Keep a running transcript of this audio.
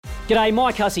G'day,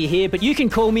 Mike Hussey here, but you can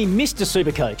call me Mr.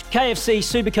 Supercoach. KFC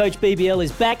Supercoach BBL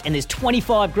is back and there's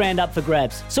 25 grand up for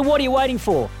grabs. So what are you waiting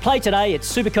for? Play today at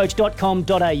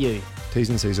supercoach.com.au. T's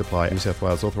and C's apply. New South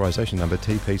Wales authorisation number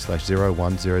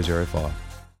TP/01005.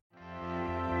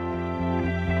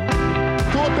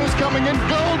 Thorpe is coming in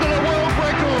gold and a world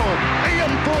record.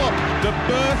 Ian Thorpe, the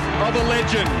birth of a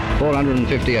legend.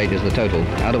 458 is the total,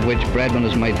 out of which Bradman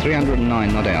has made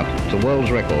 309 not out. It's a world's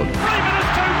record. Freeman is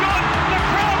too good. The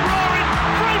crowd roaring.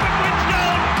 Freeman wins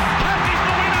gold. Cassie's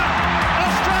the winner.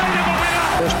 Australia the winner.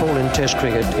 First ball in Test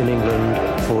cricket in England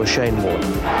for Shane Warne.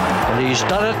 And he's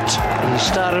done it. He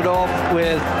started off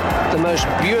with the most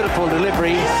beautiful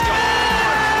delivery.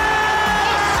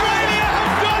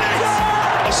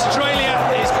 Australia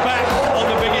is back on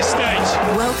the biggest stage.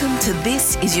 Welcome to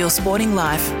This Is Your Sporting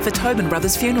Life for Tobin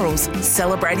Brothers Funerals,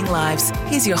 celebrating lives.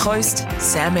 Here's your host,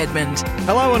 Sam Edmund.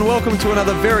 Hello and welcome to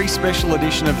another very special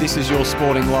edition of This Is Your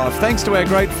Sporting Life. Thanks to our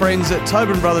great friends at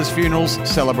Tobin Brothers Funerals,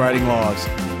 celebrating lives.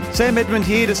 Sam Edmund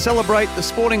here to celebrate the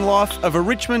sporting life of a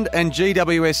Richmond and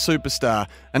GWS superstar,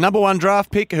 a number one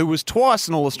draft pick who was twice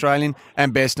an All-Australian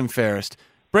and best and fairest.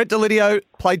 Brett Deledio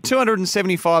played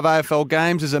 275 AFL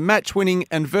games as a match-winning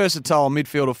and versatile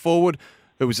midfielder forward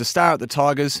who was a star at the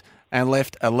Tigers and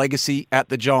left a legacy at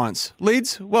the Giants.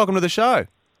 Lids, welcome to the show.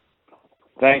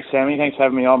 Thanks, Sammy. Thanks for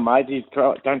having me on, mate.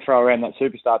 Don't throw around that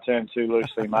superstar term too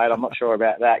loosely, mate. I'm not sure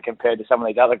about that compared to some of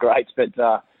these other greats, but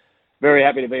very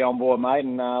happy to be on board, mate,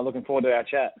 and looking forward to our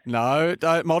chat. No,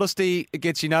 modesty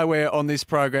gets you nowhere on this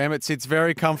program. It sits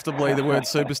very comfortably, the word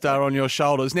superstar, on your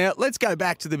shoulders. Now, let's go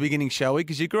back to the beginning, shall we?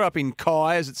 Because you grew up in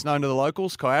Kai, as it's known to the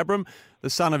locals, Kyabram, the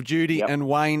son of Judy and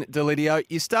Wayne Deledio.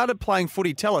 You started playing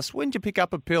footy. Tell us, when did you pick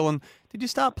up a pill and did you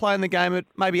start playing the game at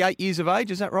maybe 8 years of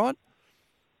age? Is that right?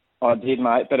 I did,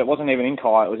 mate, but it wasn't even in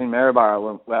Kai. It was in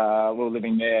Maryborough. We were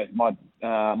living there. My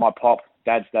pop,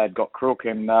 Dad's dad, got crook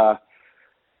and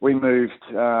we moved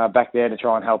back there to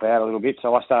try and help out a little bit.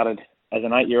 So I started as an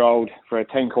 8-year-old for a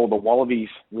team called the Wallabies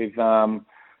with,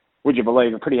 would you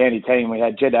believe, a pretty handy team. We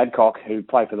had Jed Adcock, who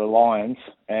played for the Lions,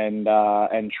 and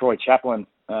Troy Chaplin,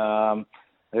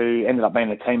 who ended up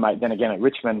being a teammate then again at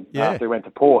Richmond after he went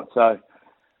to Port. So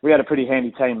we had a pretty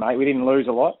handy team, mate. We didn't lose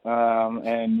a lot,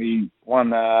 and we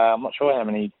won, I'm not sure how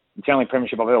many, it's the only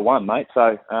premiership I've ever won, mate.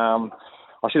 So I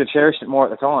should have cherished it more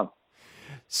at the time.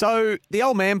 So the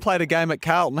old man played a game at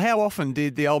Carlton. How often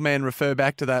did the old man refer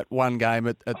back to that one game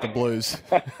at the Blues?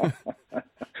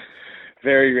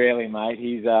 Very rarely, mate.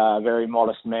 He's a very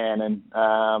modest man, and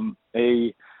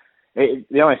the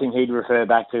only thing he'd refer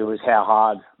back to was how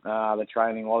hard the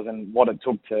training was and what it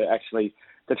took to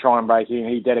try and break in.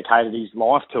 He dedicated his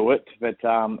life to it, but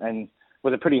and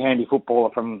was a pretty handy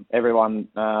footballer from everyone,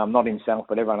 not himself,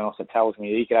 but everyone else that tells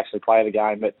me he could actually play the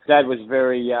game. But Dad was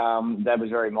very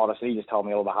modest. He just told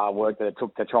me all the hard work that it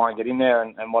took to try and get in there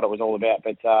and what it was all about.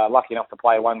 But lucky enough to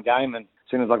play one game, and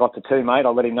as soon as I got to 2, mate, I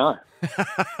let him know.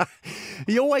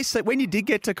 You always said, when you did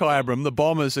get to Kyabram, the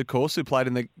Bombers, of course, who played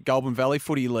in the Goulburn Valley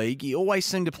Footy League, you always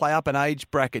seemed to play up an age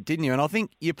bracket, didn't you? And I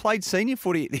think you played senior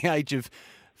footy at the age of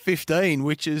 15,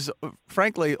 which is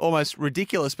frankly almost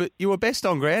ridiculous, but you were best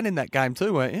on ground in that game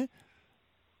too, weren't you?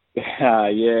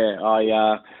 Yeah,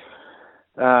 I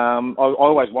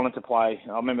always wanted to play.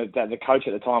 I remember that the coach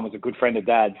at the time was a good friend of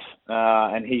Dad's,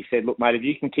 and he said, "Look, mate, if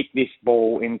you can kick this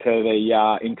ball into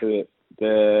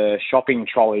the shopping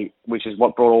trolley, which is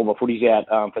what brought all the footies out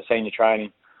for senior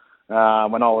training,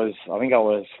 when I was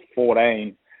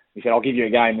 14, he said, I'll give you a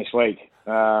game this week."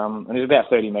 And it was about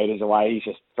 30 metres away. He's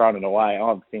just thrown it away.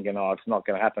 I'm thinking, it's not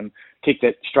going to happen. Kicked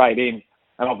it straight in.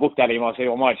 And I've looked at him. I said,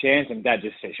 well, my chance. And Dad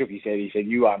just shook his head. He said,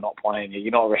 you are not playing yet.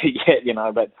 You're not ready yet,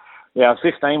 But, yeah, I was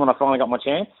 15 when I finally got my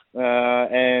chance.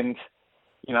 And,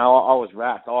 I was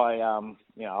wrapped. I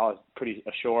was pretty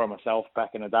sure of myself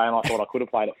back in the day. And I thought I could have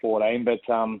played at 14. But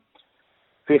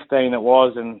 15 it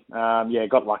was. And,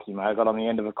 got lucky, mate. I got on the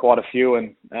end of quite a few.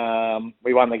 And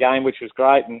we won the game, which was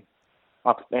great. And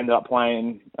I ended up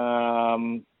playing, I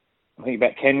think,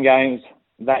 about 10 games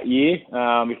that year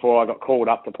before I got called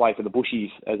up to play for the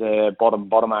Bushies as a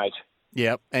bottom age.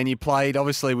 Yep, and you played,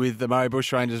 obviously, with the Murray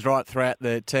Bushrangers right throughout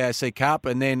the TAC Cup,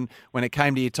 and then when it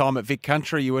came to your time at Vic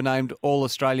Country, you were named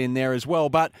All-Australian there as well.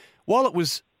 But while it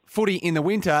was footy in the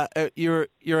winter, you're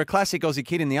a classic Aussie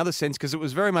kid in the other sense, because it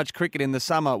was very much cricket in the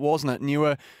summer, wasn't it? And you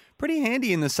were pretty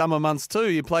handy in the summer months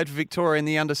too. You played for Victoria in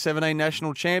the under-17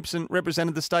 national champs and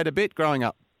represented the state a bit growing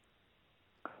up.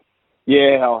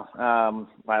 Yeah,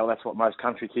 well, that's what most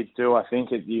country kids do, I think.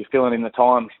 You're filling in the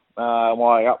time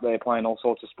while you're up there playing all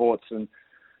sorts of sports. And,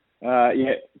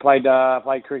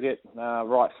 played cricket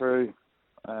right through.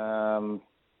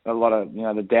 a lot of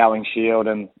the Dowling Shield,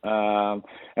 and then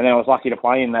I was lucky to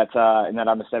play in that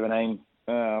under 17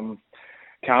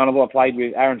 carnival. I played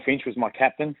with Aaron Finch was my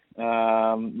captain.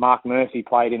 Mark Murphy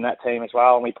played in that team as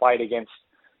well, and we played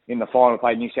in the final. We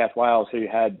played New South Wales, who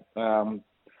had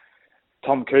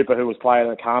Tom Cooper, who was player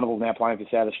of the carnival, now playing for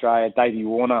South Australia. Davey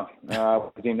Warner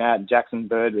was in that. Jackson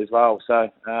Bird as well. So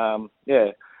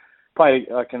played.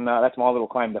 That's my little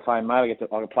claim to fame, mate. I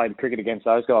can play cricket against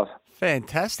those guys.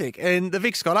 Fantastic. And the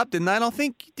Vicks got up, didn't they? And I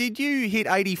think, did you hit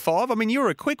 85? I mean, you were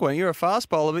a quick one. You're a fast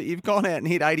bowler, but you've gone out and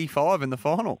hit 85 in the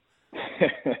final.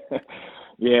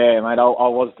 Yeah, mate. I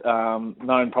was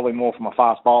known probably more for my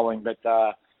fast bowling, but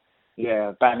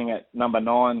batting at number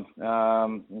 9,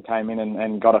 and came in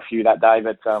and got a few that day.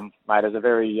 But mate, it was a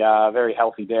very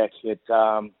healthy deck. It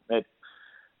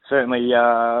certainly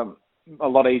a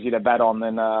lot easier to bat on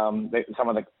than some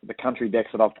of the country decks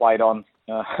that I've played on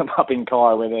up in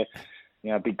Kai, where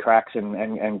they're big cracks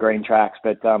and green tracks.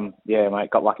 But mate,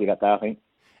 got lucky that day, I think.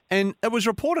 And it was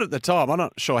reported at the time, I'm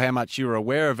not sure how much you were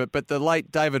aware of it, but the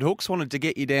late David Hooks wanted to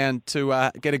get you down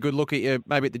to get a good look at you,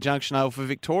 maybe at the Junction Oval for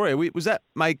Victoria. Was that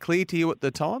made clear to you at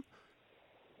the time?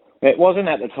 It wasn't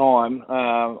at the time.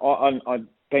 I'd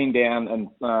been down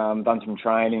and done some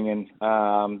training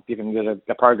and given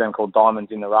a program called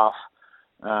Diamonds in the Rough.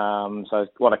 So a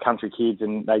lot of country kids,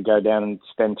 and they go down and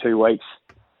spend 2 weeks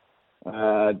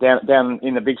down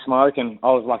in the Big Smoke, and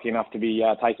I was lucky enough to be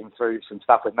taken through some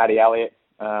stuff with Matty Elliott.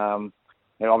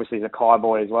 Obviously he's a Kai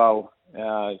boy as well.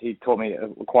 He taught me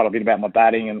quite a bit about my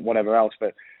batting and whatever else.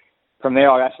 But from there,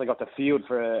 I actually got to field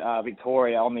for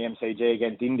Victoria on the MCG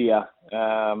against India,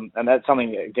 and that's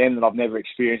something again that I've never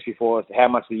experienced before. Is how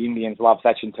much the Indians love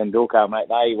Sachin Tendulkar, mate.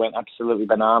 They went absolutely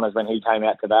bananas when he came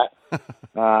out to that.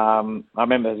 I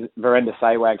remember Virender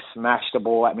Sehwag smashed the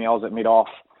ball at me. I was at mid-off,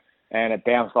 and it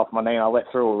bounced off my knee, and I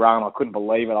let through a run. I couldn't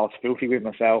believe it. I was filthy with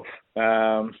myself.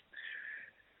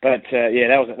 But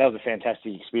that was a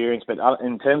fantastic experience. But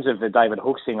in terms of the David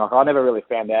Hooks thing, I never really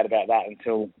found out about that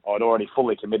until I'd already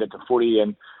fully committed to footy,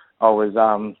 and I was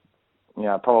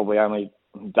probably only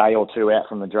a day or two out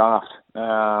from the draft.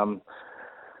 And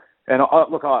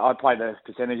I played the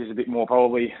percentages a bit more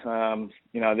probably. There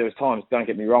was times, don't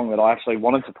get me wrong, that I actually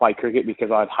wanted to play cricket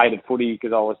because I'd hated footy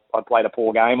because I played a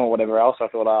poor game or whatever else. I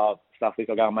thought, stuff this,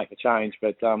 I'll go and make the change.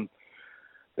 But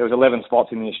there was 11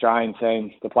 spots in the Australian team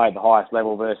to play at the highest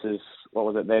level versus,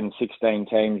 16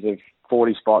 teams of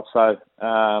 40 spots. So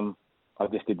I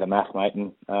just did the math, mate,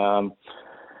 and thought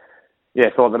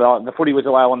that the footy was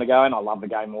the way I wanted to go, and I love the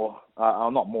game more.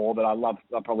 Not more, but I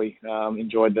probably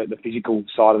enjoyed the physical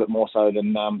side of it more so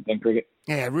than cricket.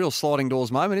 Yeah, real sliding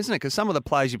doors moment, isn't it? Because some of the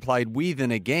players you played with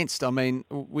and against, I mean,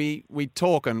 we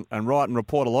talk and write and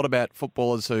report a lot about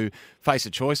footballers who face a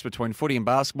choice between footy and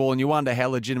basketball, and you wonder how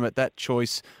legitimate that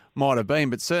choice might have been.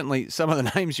 But certainly some of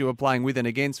the names you were playing with and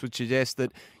against would suggest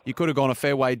that you could have gone a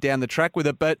fair way down the track with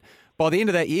it. But by the end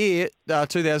of that year,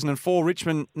 2004,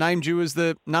 Richmond named you as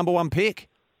the number 1 pick.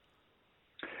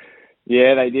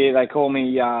 Yeah, they did. They called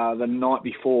me the night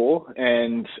before,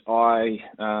 and I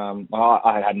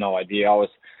had no idea. I was,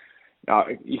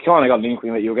 you kind of got an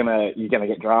inkling that you're gonna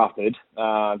get drafted,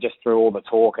 just through all the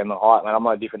talk and the hype. Man, I'm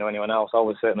no different to anyone else. I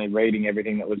was certainly reading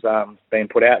everything that was being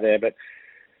put out there. But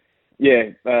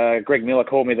yeah, Greg Miller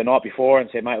called me the night before and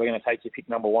said, "Mate, we're going to take you pick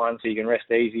number 1, so you can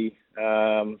rest easy."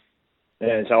 And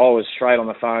so I was straight on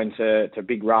the phone to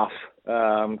Big Ruff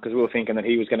because we were thinking that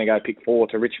he was going to go pick 4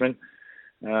 to Richmond.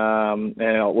 And we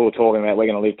were talking about we're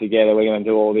going to live together, we're going to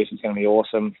do all this, it's going to be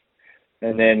awesome.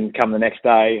 And then come the next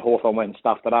day, Hawthorn went and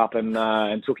stuffed it up and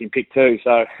took him pick 2.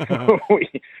 So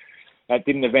that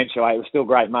didn't eventuate. It was still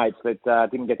great mates, but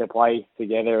didn't get to play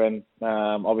together. And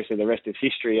obviously the rest is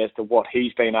history as to what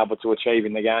he's been able to achieve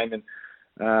in the game.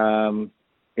 And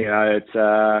it's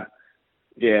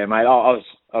mate.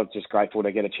 I was just grateful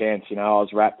to get a chance. I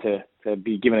was rapt to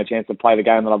be given a chance to play the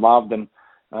game that I loved, and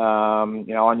I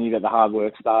knew that the hard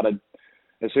work started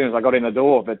as soon as I got in the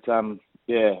door. But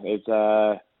it's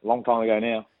a long time ago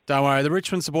now. Don't worry, the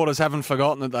Richmond supporters haven't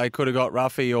forgotten that they could have got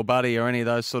Ruffy or Buddy or any of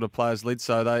those sort of players lid,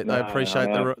 so they appreciate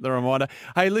the reminder.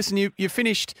 Hey, listen, you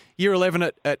finished Year 11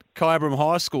 at Kyabram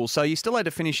High School, so you still had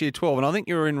to finish Year 12, and I think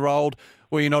you were enrolled,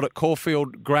 were you not, at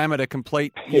Caulfield Grammar to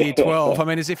complete Year 12? I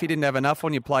mean, as if you didn't have enough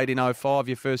when you played in 05,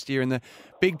 your first year in the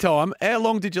big time. How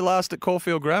long did you last at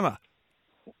Caulfield Grammar?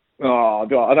 Oh,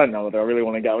 I don't know whether I really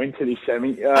want to go into this,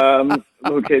 Sammy.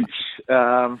 Look, it's...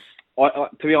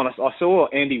 to be honest, I saw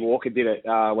Andy Walker did it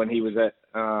when he was at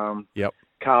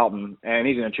Carlton, and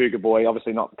he's an Echuca boy,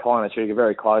 obviously not kind of Echuca,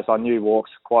 very close. I knew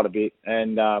Walks quite a bit,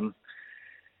 and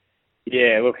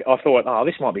Yeah, look, I thought,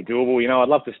 this might be doable. I'd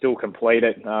love to still complete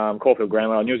it. Caulfield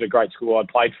Grammar, I knew it was a great school. I'd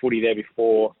played footy there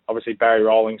before. Obviously, Barry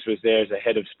Rawlings was there as the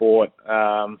head of sport.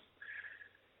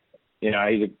 He's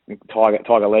a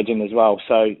Tiger legend as well.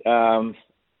 So,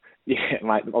 yeah,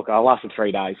 mate, look, I lasted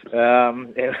 3 days.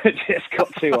 It just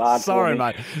got too hard Sorry, for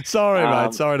me. mate. Sorry,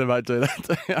 mate. Sorry to make do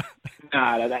that.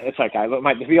 No, it's okay. Look,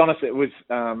 mate, to be honest, it was...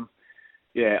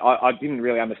 I didn't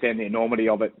really understand the enormity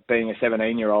of it, being a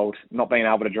 17-year-old, not being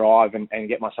able to drive and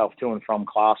get myself to and from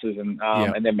classes and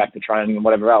then back to training and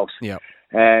whatever else. Yep.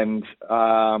 And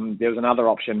there was another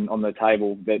option on the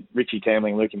table that Richie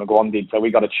Tamling and Lukey McGuan did. So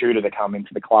we got a tutor to come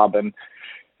into the club and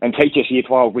teach us Year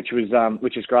 12, which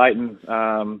was great.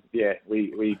 And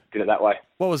we did it that way.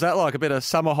 What was that like? A bit of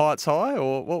Summer Heights high,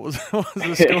 or what was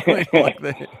the schooling like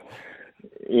there?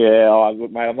 Yeah,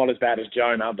 look, mate, I'm not as bad as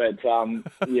Jonah, but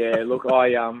look,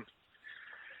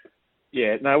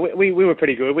 we were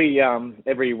pretty good. We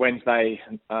every Wednesday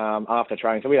after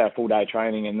training, so we had a full day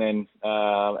training, and then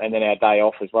our day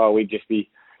off as well. We'd just be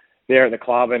there at the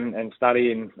club and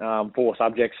studying 4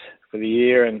 subjects for the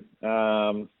year, and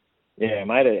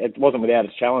mate, it wasn't without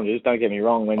its challenges. Don't get me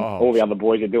wrong. When all the other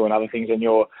boys are doing other things, and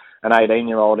you're an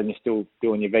 18-year-old and you're still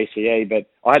doing your VCE, but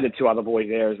I had the 2 other boys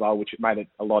there as well, which made it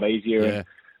a lot easier. Yeah. And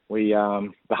we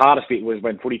the hardest bit was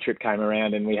when footy trip came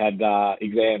around and we had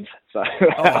exams. So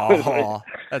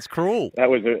that's cruel. That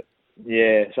was it.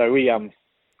 Yeah. So we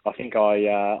I think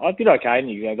I did okay in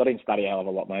the exams. I didn't study a hell of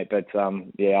a lot, mate, but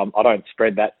I don't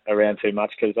spread that around too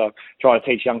much because I try to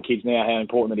teach young kids now how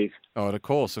important it is. Oh, of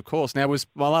course. Now, was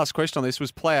my last question on this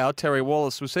was Plough, Terry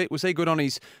Wallace. Was he good on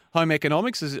his home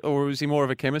economics, or was he more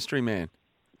of a chemistry man?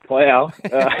 Plough,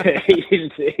 he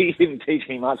didn't teach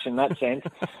me much in that sense.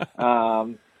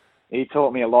 He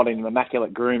taught me a lot in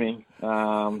immaculate grooming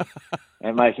and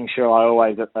making sure I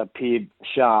always appeared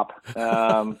sharp.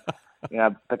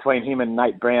 Between him and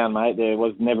Nate Brown, mate, there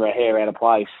was never a hair out of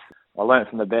place. I learned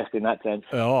from the best in that sense.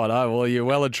 Oh, no. Well, you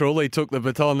well and truly took the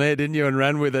baton there, didn't you, and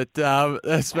ran with it.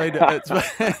 It's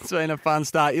been a fun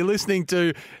start. You're listening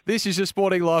to This Is Your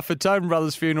Sporting Life for Tobin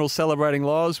Brothers Funerals, celebrating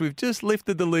lives. We've just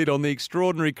lifted the lid on the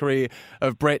extraordinary career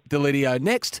of Brett Deledio.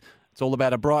 Next, it's all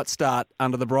about a bright start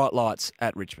under the bright lights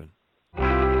at Richmond.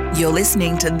 You're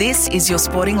listening to This Is Your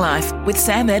Sporting Life with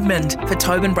Sam Edmund for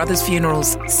Tobin Brothers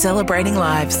Funerals, celebrating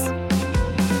lives.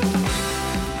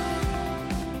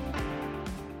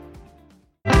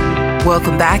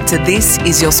 Welcome back to This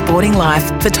Is Your Sporting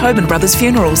Life for Tobin Brothers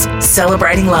Funerals,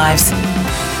 celebrating lives.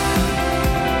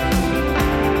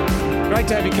 Great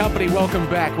to have your company. Welcome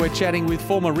back. We're chatting with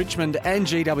former Richmond and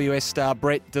GWS star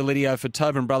Brett Deledio for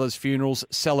Tobin Brothers Funerals,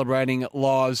 celebrating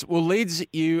lives. Well, Lids,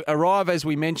 you arrive, as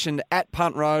we mentioned, at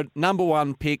Punt Road, number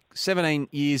 1 pick, 17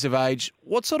 years of age.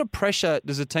 What sort of pressure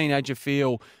does a teenager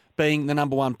feel being the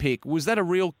number 1 pick? Was that a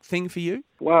real thing for you?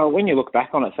 Well, when you look back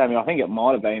on it, Sammy, I think it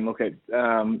might have been.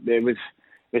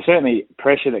 There's certainly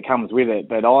pressure that comes with it,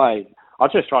 but I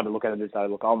just tried to look at it as though,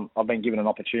 look, I've been given an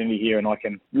opportunity here and I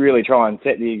can really try and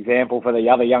set the example for the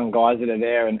other young guys that are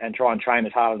there and try and train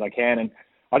as hard as I can. And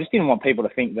I just didn't want people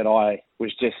to think that I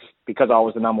was just, because I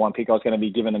was the number 1 pick, I was going to be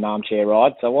given an armchair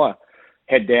ride. So I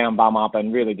head down, bum up,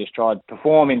 and really just tried to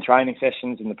perform in training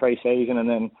sessions in the pre-season, and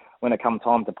then when it come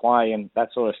time to play and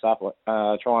that sort of stuff,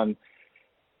 try and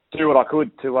do what I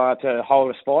could to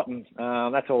hold a spot. And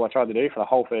that's all I tried to do for the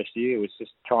whole first year, was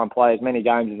just try and play as many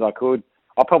games as I could.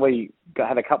 I probably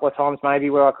had a couple of times maybe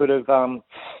where I could have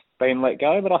been let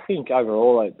go, but I think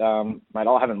overall, mate,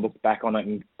 I haven't looked back on it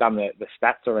and done the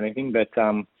stats or anything, but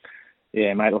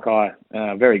mate, look,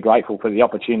 I'm very grateful for the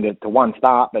opportunity to one,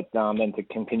 start, but then to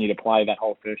continue to play that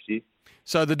whole first year.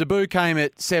 So the debut came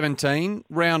at 17.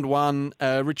 Round 1,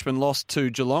 Richmond lost to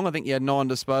Geelong. I think you had 9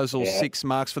 disposals, 6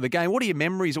 marks for the game. What are your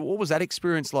memories? What was that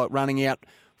experience like running out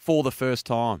for the first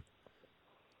time?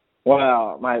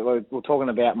 Well, mate, we're talking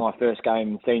about my first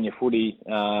game in senior footy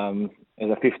as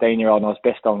a 15-year-old, and I was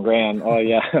best on ground.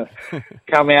 I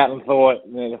come out and thought,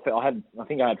 I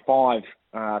think I had 5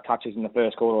 touches in the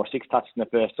first quarter, or 6 touches in the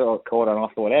first quarter, and I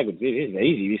thought, how good this is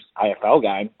easy, this AFL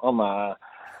game. I'm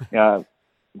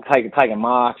taking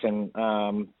marks and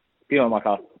feeling like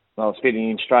I was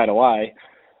fitting in straight away.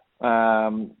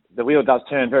 The wheel does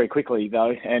turn very quickly,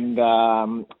 though, and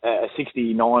a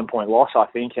 69-point loss, I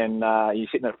think, and you're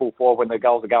sitting at full forward when the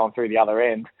goals are going through the other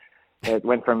end. It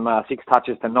went from 6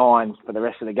 touches to 9 for the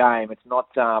rest of the game. It's not,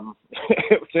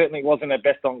 it certainly wasn't a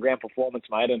best on ground performance,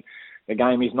 mate, and the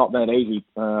game is not that easy,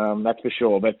 that's for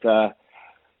sure. But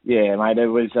mate, it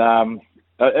was.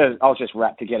 I was just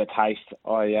rapt to get a taste.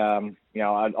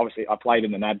 Obviously I played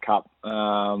in the NAB Cup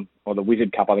or the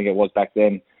Wizard Cup, I think it was back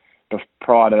then.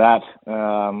 Prior to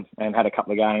that, and had a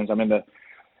couple of games. I remember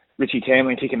Richie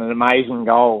Tamlin kicking an amazing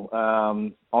goal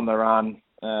on the run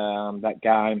that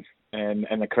game,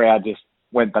 and the crowd just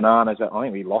went bananas. I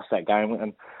think we lost that game,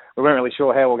 and we weren't really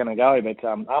sure how we were going to go. But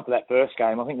after that first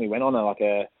game, I think we went on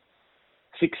a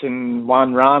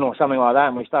 6-1 run or something like that,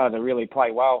 and we started to really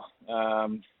play well.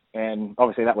 And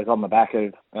obviously that was on the back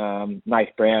of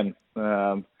Nath Brown,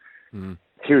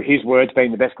 through his words,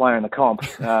 being the best player in the comp,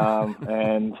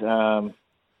 and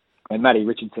Matty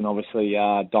Richardson obviously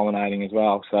dominating as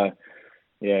well. So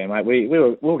yeah, mate, we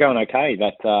were going okay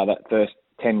that first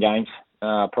 10 games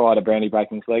prior to Brandy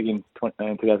breaking his leg in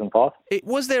 2005.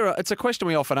 It's a question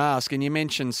we often ask, and you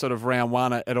mentioned sort of round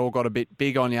one, it all got a bit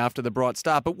big on you after the bright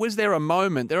start. But was there a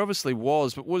moment? There obviously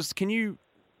was, but can you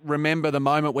remember the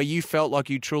moment where you felt like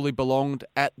you truly belonged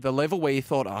at the level where you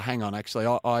thought, oh, hang on, actually,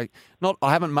 I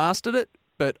haven't mastered it,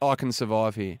 but I can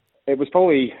survive here? It was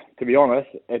probably, to be honest,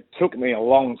 it took me a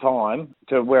long time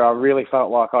to where I really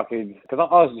felt like I could, because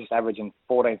I was just averaging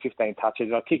 14, 15 touches.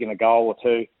 I was kicking a goal or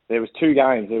two. There was 2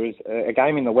 games. There was a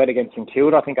game in the wet against St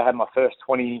Kilda. I think I had my first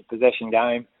 20 possession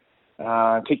game,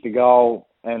 kicked a goal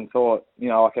and thought,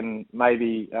 I can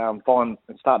maybe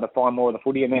start to find more of the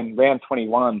footy. And then round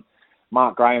 21,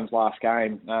 Mark Graham's last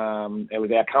game, it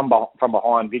was our come from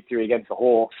behind victory against the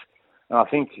Hawks. And I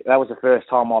think that was the first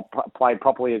time I played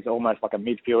properly as almost like a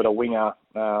midfielder, winger,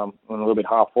 and a little bit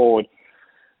half forward.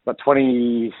 But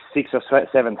 26 or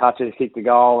 7 touches, kicked the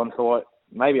goal, and thought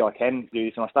maybe I can do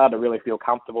this. And I started to really feel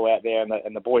comfortable out there,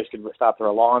 and the boys could start to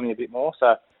rely on me a bit more. So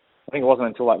I think it wasn't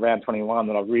until like round 21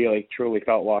 that I really truly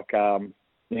felt like I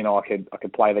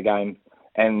could play the game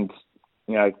and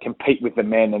compete with the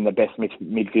men and the best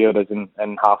midfielders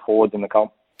and half forwards in the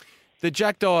comp. The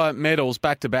Jack Dyer medals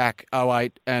back-to-back,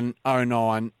 08 and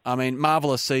 09. I mean,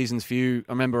 marvellous seasons for you.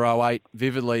 I remember 08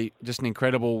 vividly, just an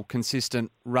incredible,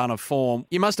 consistent run of form.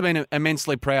 You must have been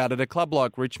immensely proud at a club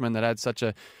like Richmond that had such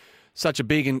a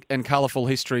big and colourful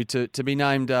history to be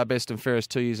named best and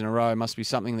fairest 2 years in a row. Must be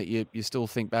something that you still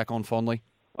think back on fondly.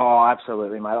 Oh,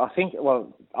 absolutely, mate. I think, 08,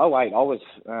 I was,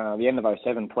 the end of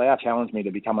 07, Plough challenged me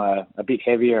to become a bit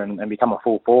heavier and become a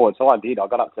full forward. So I did. I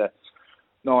got up to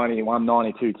 91,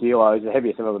 92 kilos, the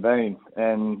heaviest I've ever been,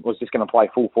 and was just going to play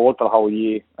full forward for the whole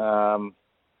year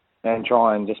and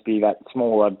try and just be that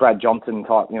smaller Brad Johnson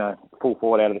type, full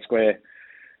forward out of the square.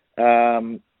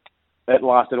 It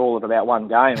lasted all of about one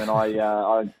game, and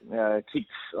I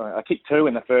kicked 2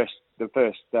 in the first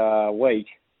week,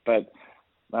 but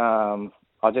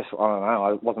I don't know,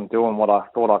 I wasn't doing what I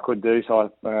thought I could do,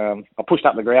 so I pushed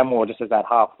up the ground more just as that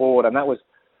half forward, and that was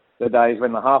the days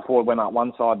when the half forward went up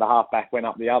one side, the half back went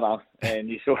up the other, and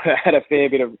you sort of had a fair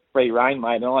bit of free rein,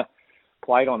 mate. And I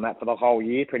played on that for the whole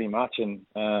year pretty much. And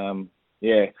I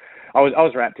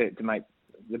was rapt to make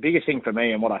the biggest thing for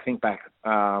me, and what I think back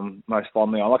most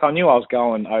fondly on. Like, I knew I was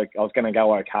going to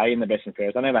go okay in the best and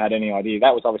fairest. I never had any idea.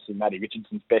 That was obviously Matty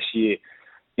Richardson's best year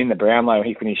in the Brownlow.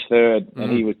 He finished 3rd,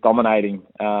 and he was dominating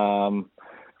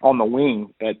on the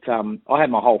wing, but I had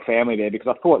my whole family there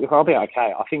because I thought, look, I'll be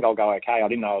okay. I think I'll go okay. I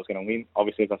didn't know I was going to win,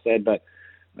 obviously, as I said, but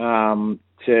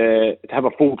to have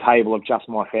a full table of just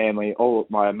my family, all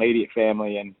my immediate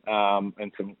family, and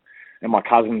my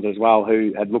cousins as well,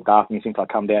 who had looked after me since I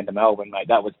come down to Melbourne, mate,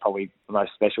 that was probably the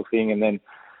most special thing. And then,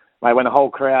 mate, when a whole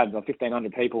crowd of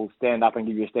 1,500 people stand up and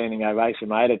give you a standing ovation,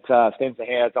 mate, it sends the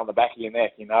hairs on the back of your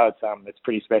neck. It's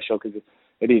pretty special because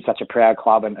it is such a proud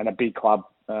club and a big club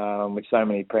with so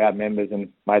many proud members. And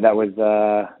mate, that was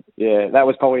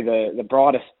probably the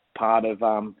brightest part of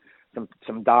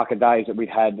some darker days that we'd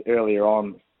had earlier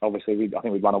on. Obviously, I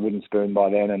think we'd won a wooden spoon by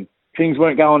then, and things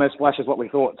weren't going as flash as what we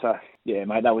thought. So yeah,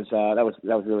 mate, that was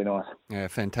really nice. Yeah,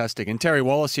 fantastic. And Terry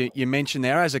Wallace, you mentioned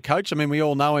there as a coach. I mean, we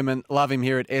all know him and love him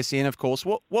here at SEN, of course.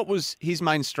 What was his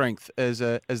main strength as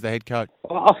the head coach?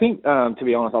 Well, I think, to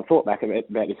be honest, I've thought back about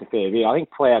this a fair bit. I think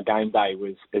Plough game day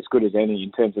was as good as any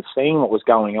in terms of seeing what was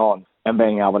going on and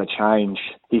being able to change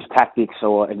his tactics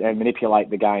and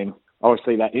manipulate the game.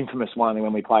 Obviously, that infamous one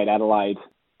when we played Adelaide,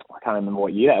 I can't remember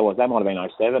what year that was. That might have been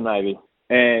 07 maybe.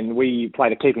 And we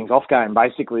played a keepings-off game,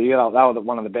 basically. They were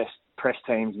one of the best press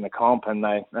teams in the comp, and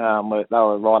they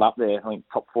were right up there, I think,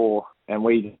 top 4. And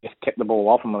we just kept the ball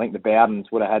off them. I think the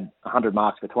Bowdens would have had 100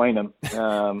 marks between them.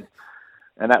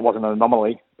 And that wasn't an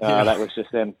anomaly. That was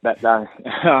just them that day.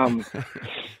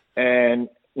 And,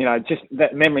 just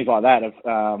that memories like that.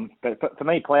 But for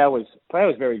me, Plough was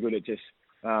very good at just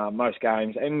most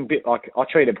games. And a bit like I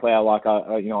treated Plough like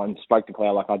and spoke to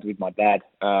Plough like I did with my dad.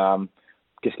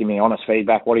 Just give me honest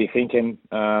feedback. What are you thinking?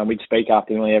 We'd speak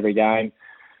after nearly every game.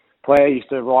 Plough used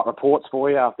to write reports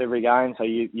for you after every game, so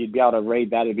you'd be able to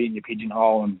read that. It'd be in your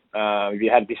pigeonhole, and if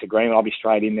you had a disagreement, I'd be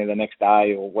straight in there the next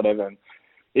day or whatever. And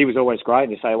he was always great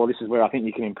to say, well, this is where I think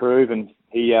you can improve. And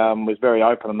he was very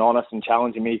open and honest and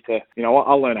challenging me to,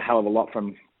 I learned a hell of a lot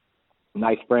from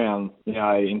Nath Brown,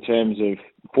 in terms of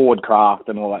forward craft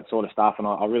and all that sort of stuff. And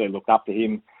I really looked up to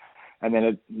him. And then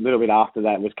a little bit after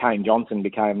that was Kane Johnson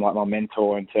became like my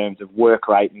mentor in terms of work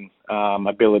rate and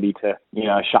ability to,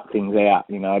 shut things out,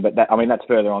 But that's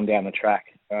further on down the track.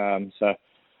 Mate,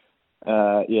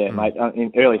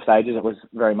 in early stages it was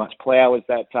very much Plough was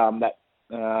that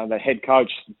the head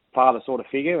coach father sort of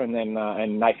figure, and then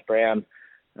and Nath Brown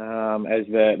as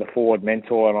the forward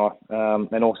mentor,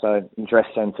 and also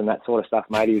dress sense and that sort of stuff.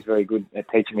 Mate, he was very good at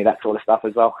teaching me that sort of stuff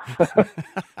as well.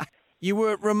 You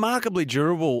were remarkably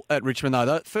durable at Richmond, though.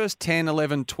 The first 10,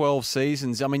 11, 12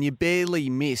 seasons, you barely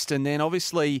missed. And then,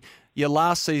 obviously, your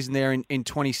last season there in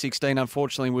 2016,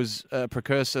 unfortunately, was a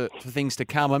precursor for things to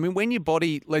come. When your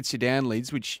body lets you down,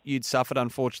 Lids, which you'd suffered,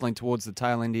 unfortunately, towards the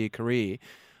tail end of your career,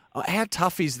 how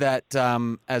tough is that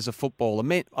as a footballer?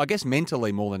 I guess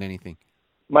mentally more than anything.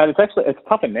 Mate, it's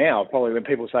tougher now, probably, when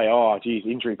people say, oh, geez,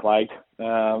 injury plagued.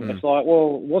 It's like,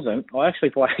 well, it wasn't. I actually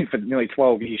played for nearly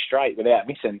 12 years straight without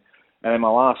missing. And then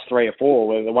my last 3 or 4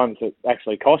 were the ones that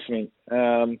actually cost me.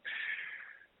 Mate,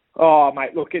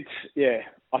 look, I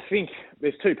think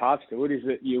there's 2 parts to it. Is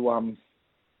that you,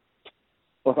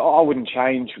 look, I wouldn't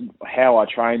change how I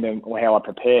trained and or how I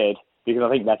prepared, because I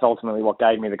think that's ultimately what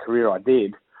gave me the career I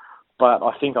did. But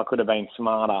I think I could have been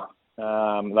smarter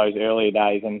those earlier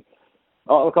days. And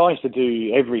look, I used to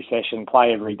do every session,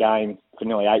 play every game for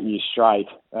nearly 8 years straight.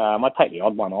 I'd take the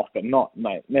odd one off, but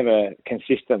never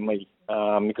consistently.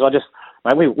 Because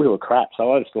we were crap,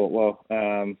 so I just thought, well,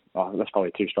 that's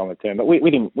probably too strong a term, but we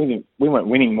weren't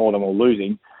winning more than we were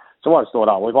losing. So I just thought,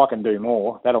 if I can do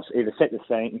more, that'll either set the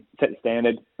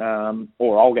standard,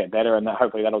 or I'll get better, and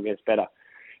hopefully that'll get us better.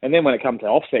 And then when it comes to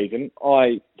off season,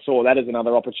 I saw that as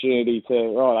another opportunity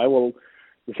to,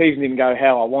 the season didn't go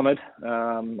how I wanted,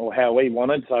 or how we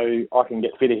wanted, so I can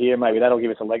get fitter here. Maybe that'll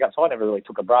give us a leg up. So I never really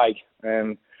took a break.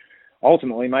 And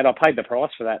ultimately, mate, I paid the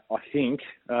price for that, I think,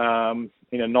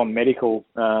 in a non-medical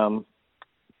terms.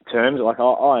 Like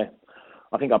I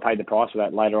think I paid the price for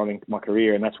that later on in my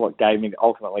career, and that's what gave me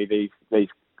ultimately these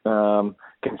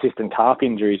consistent calf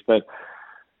injuries. But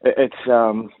it's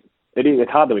hard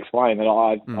to explain. That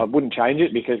I wouldn't change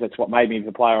it, because that's what made me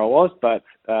the player I was. But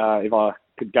if I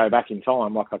could go back in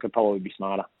time, I could probably be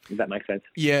smarter, if that makes sense.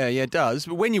 Yeah, it does.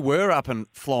 But when you were up and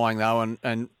flying, though,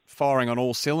 and firing on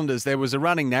all cylinders, there was a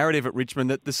running narrative at Richmond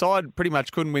that the side pretty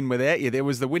much couldn't win without you. There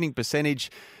was the winning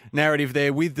percentage narrative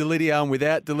there with Deledio and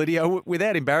without Deledio.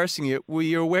 Without embarrassing you, were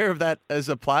you aware of that as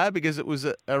a player? Because it was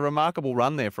a remarkable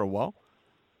run there for a while.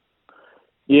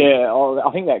 Yeah,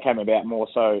 I think that came about more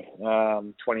so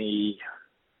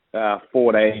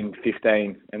 2014,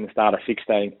 15 and the start of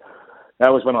 16.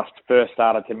 That was when I first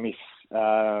started to miss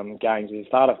games. At the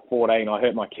start of 14, I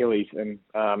hurt my Achilles and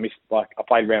missed. I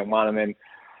played round 1 and then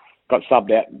got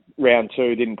subbed out round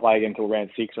 2. Didn't play again until round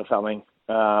 6 or something.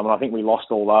 And I think we lost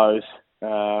all those,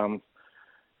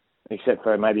 except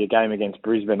for maybe a game against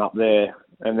Brisbane up there.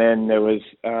 And then there was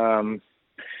the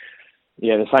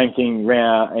same thing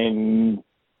round in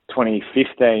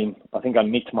 2015. I think I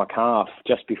nicked my calf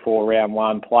just before round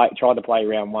 1. Tried to play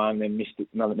round 1, then missed it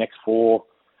the next 4.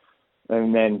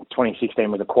 And then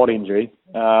 2016 was a quad injury.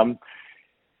 16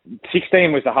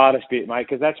 was the hardest bit, mate,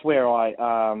 because that's where I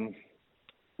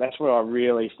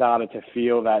really started to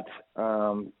feel that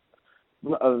it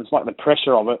was like the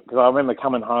pressure of it. Because I remember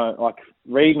coming home, like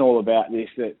reading all about this,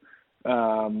 that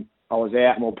I was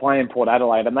out and we were playing Port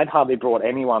Adelaide, and they'd hardly brought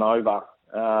anyone over.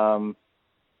 I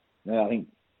think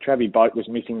Travis Boat was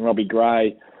missing, Robbie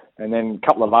Gray, and then a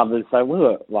couple of others. So we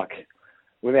were like,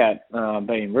 without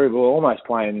being rude, we were almost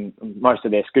playing most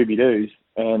of their Scooby-Doos,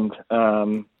 and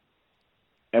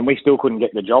we still couldn't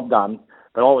get the job done.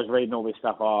 But I was reading all this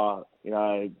stuff.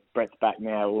 Brett's back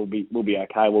now. We'll be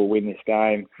okay. We'll win this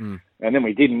game. And then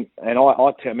we didn't. And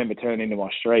I remember turning into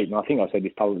my street, and I think I said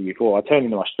this publicly before. I turned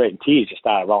into my street, and tears just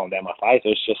started rolling down my face. It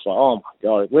was just like, oh my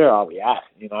God, where are we at?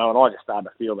 And I just started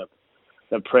to feel the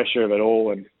pressure of it all.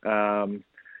 And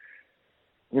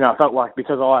I felt like,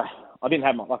 because I didn't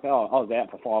have I was out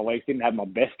for 5 weeks, didn't have my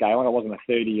best game. I wasn't a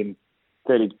 30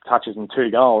 touches and 2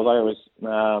 goals. I was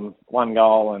 1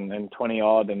 goal and 20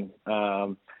 odd and,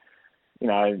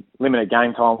 limited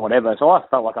game time, whatever. So I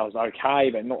felt like I was okay,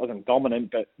 but wasn't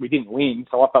dominant, but we didn't win.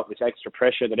 So I felt this extra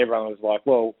pressure that everyone was like,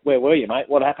 well, where were you, mate?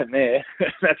 What happened there?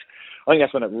 I think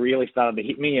that's when it really started to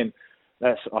hit me. And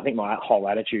I think my whole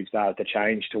attitude started to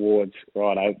change towards,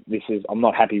 I'm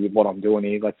not happy with what I'm doing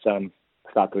here. Let's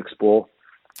start to explore.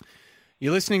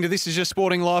 You're listening to This Is Your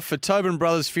Sporting Life for Tobin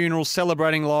Brothers Funerals,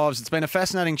 celebrating lives. It's been a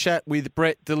fascinating chat with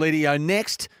Brett Deledio.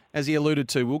 Next, as he alluded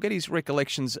to, we'll get his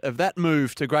recollections of that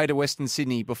move to Greater Western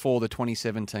Sydney before the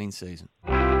 2017 season.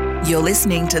 You're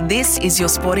listening to This Is Your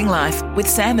Sporting Life with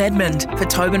Sam Edmund for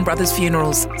Tobin Brothers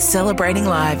Funerals, celebrating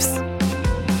lives.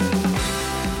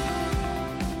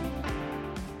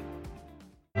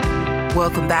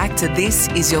 Welcome back to This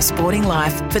Is Your Sporting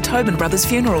Life for Tobin Brothers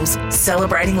Funerals,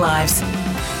 celebrating lives.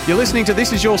 You're listening to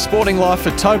This Is Your Sporting Life for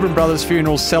Tobin Brothers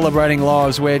Funerals, celebrating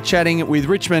lives. We're chatting with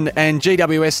Richmond and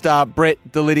GWS star Brett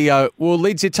Deledio. Well,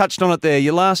 Leeds, you touched on it there.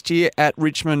 Your last year at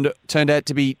Richmond turned out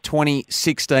to be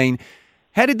 2016.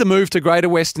 How did the move to Greater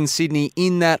Western Sydney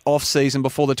in that off-season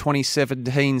before the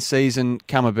 2017 season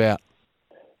come about?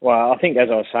 Well, I think, as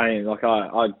I was saying,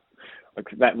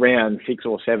 that round 6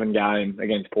 or 7 game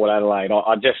against Port Adelaide, I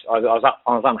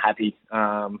was unhappy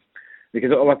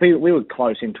because we were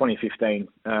close in 2015,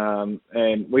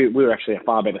 and we were actually a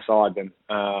far better side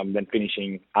than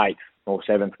finishing 8th or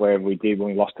 7th wherever we did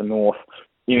when we lost to North.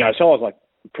 So I was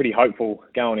pretty hopeful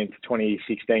going into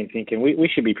 2016, thinking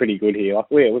we should be pretty good here.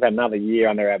 We've had another year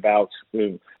under our belts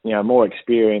with more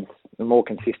experience and more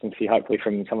consistency, hopefully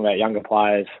from some of our younger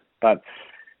players, but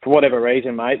for whatever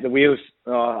reason, mate, the wheels,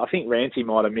 I think Rancy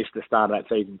might have missed the start of that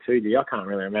season too, I can't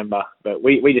really remember. But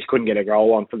we just couldn't get a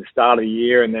goal on for the start of the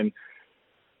year. And then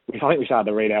I think we started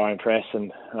to read our own press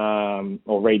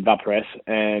or read the press.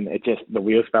 And the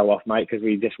wheels fell off, mate, because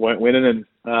we just weren't winning.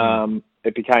 And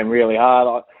it became really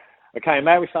hard. I came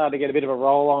back, we started to get a bit of a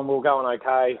roll on. We were going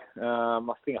okay.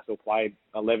 I think I still played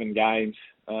 11 games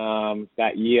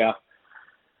that year.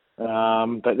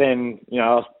 But then,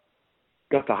 I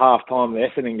got to half-time of the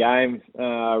Essendon game,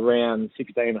 around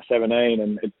 16 or 17,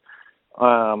 and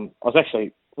I was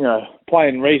actually,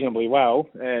 playing reasonably well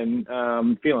and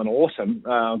feeling awesome.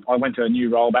 I went to a new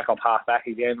role back up half-back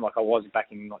again, like I was back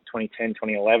in 2010,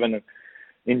 2011, and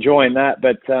enjoying that.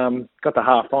 But got to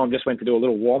half-time, just went to do a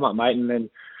little warm-up, mate, and then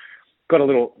felt a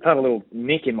little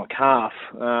nick in my calf,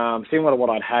 similar to what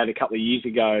I'd had a couple of years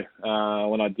ago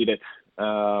when I did it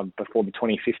before the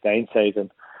 2015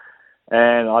 season.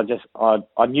 And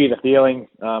I knew the feeling.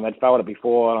 I'd felt it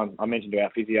before. And I mentioned to our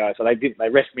physio, so they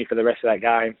rested me for the rest of that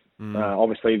game.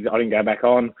 Obviously, I didn't go back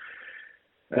on.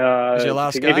 Was your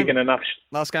last significant game? enough.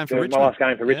 Last game for Richmond. My last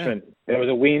game for Richmond. It was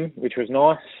a win, which was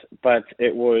nice, but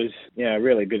it was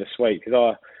really bittersweet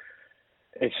because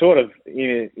it's sort of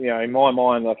in my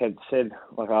mind, like I said,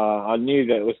 I knew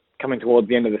that it was coming towards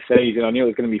the end of the season. I knew it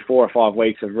was going to be 4 or 5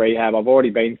 weeks of rehab. I've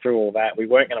already been through all that. We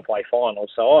weren't going to play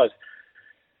finals, so I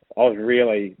was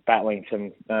really battling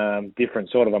some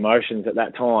different sort of emotions at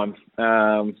that time.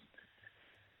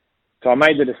 So I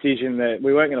made the decision that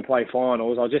we weren't going to play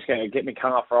finals. I was just going to get my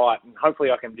calf right, and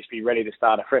hopefully I can just be ready to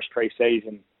start a fresh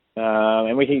pre-season.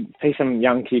 And we can see some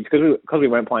young kids, because we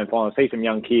weren't playing finals, see some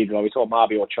young kids. Like we saw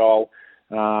Marby or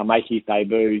Chol make his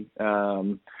debut.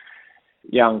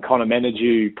 Young Connor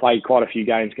Menadue played quite a few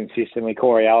games consistently.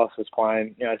 Corey Ellis was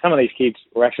playing. Some of these kids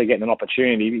were actually getting an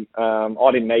opportunity.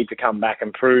 I didn't need to come back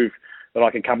and prove that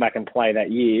I could come back and play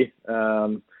that year.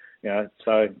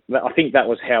 So I think that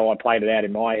was how I played it out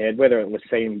in my head. Whether it was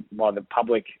seen by the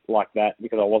public like that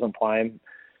because I wasn't playing,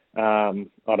 I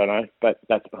don't know. But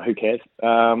who cares?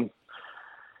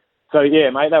 So, yeah,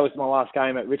 mate, that was my last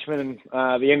game at Richmond.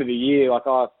 And the end of the year,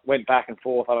 I went back and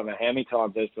forth, I don't know how many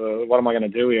times, as to what am I going to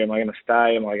do here? Am I going to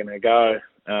stay? Am I going to go?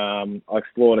 I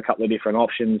explored a couple of different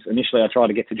options. Initially, I tried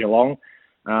to get to Geelong.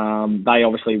 They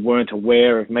obviously weren't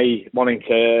aware of me wanting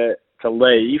to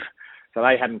leave, so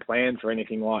they hadn't planned for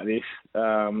anything like this.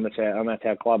 That's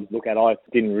how clubs look at it. I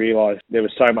didn't realise there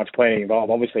was so much planning involved.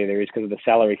 Obviously there is because of the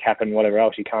salary cap and whatever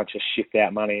else. You can't just shift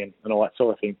out money and all that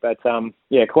sort of thing. But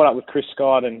caught up with Chris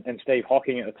Scott and Steve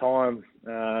Hocking at the time.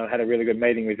 Had a really good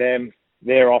meeting with them.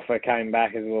 Their offer came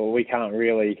back as, well, we can't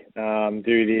really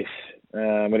do this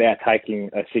without taking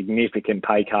a significant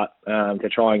pay cut to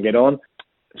try and get on.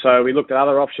 So we looked at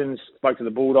other options, spoke to the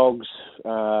Bulldogs,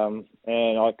 and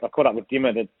I caught up with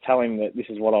Dimmer to tell him that this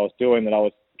is what I was doing, that I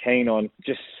was keen on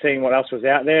just seeing what else was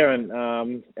out there. And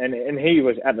he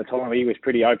was, at the time, he was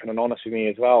pretty open and honest with me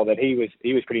as well, that he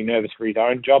was pretty nervous for his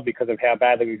own job because of how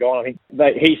badly we'd gone. I think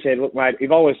he said, look, mate,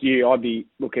 if I was you, I'd be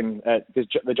looking at,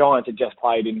 the Giants had just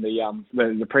played in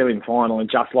the prelim final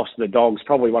and just lost to the Dogs,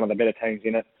 probably one of the better teams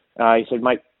in it. He said,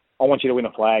 mate, I want you to win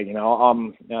a flag. I'm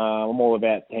all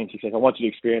about team success. I want you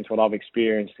to experience what I've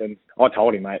experienced. And I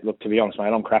told him, mate, look, to be honest, mate,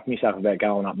 I'm crapping myself about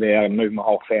going up there and moving my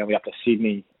whole family up to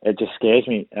Sydney. It just scares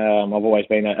me. I've always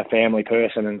been a family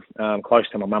person and close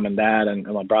to my mum and dad and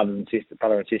my brother and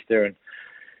sister. And,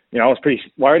 I was pretty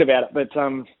worried about it. But,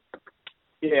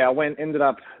 I ended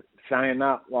up saying,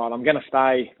 no, well, I'm going to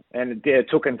stay. And it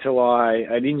took until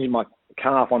I'd injured my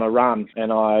calf on a run,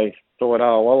 and I thought,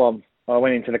 I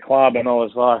went into the club and I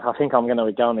was like, I think I'm going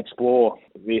to go and explore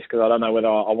this because I don't know whether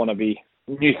I want to be.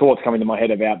 New thoughts come into my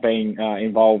head about being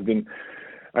involved in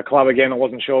a club again. I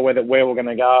wasn't sure where we're going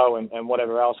to go and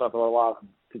whatever else. I thought, well,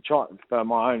 to try for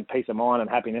my own peace of mind and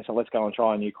happiness, so let's go and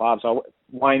try a new club. So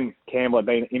Wayne Campbell had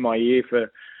been in my ear for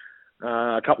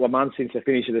a couple of months since the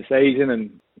finish of the season,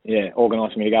 and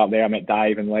organised me to go up there. I met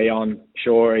Dave and Leon,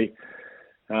 Shorey.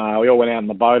 We all went out on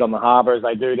the boat on the harbour, as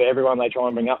they do to everyone they try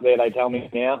and bring up there, they tell me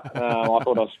now. I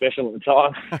thought I was special at the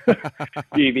time, a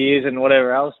few beers and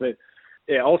whatever else. But,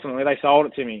 ultimately they sold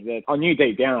it to me. That I knew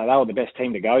deep down they were the best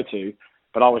team to go to,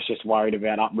 but I was just worried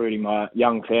about uprooting my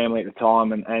young family at the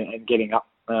time and getting up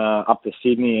to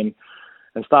Sydney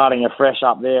and starting afresh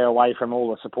up there away from all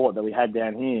the support that we had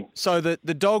down here. So the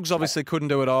Dogs obviously couldn't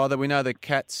do it either. We know the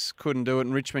Cats couldn't do it.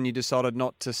 In Richmond, you decided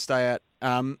not to stay at.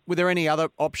 Were there any other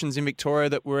options in Victoria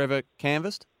that were ever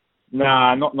canvassed?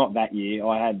 No, not that year.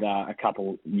 I had a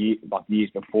couple years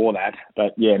before that,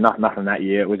 but nothing that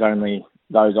year. It was only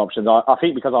those options. I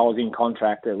think because I was in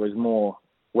contract, it was more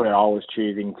where I was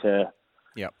choosing to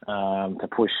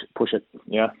push it.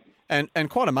 Yeah. And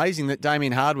quite amazing that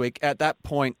Damien Hardwick, at that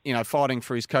point, fighting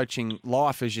for his coaching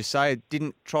life, as you say,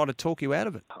 didn't try to talk you out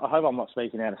of it. I hope I'm not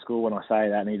speaking out of school when I say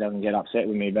that and he doesn't get upset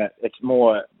with me, but it's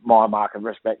more my mark of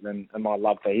respect and my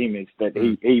love for him is that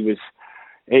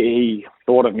he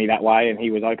thought of me that way and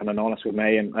he was open and honest with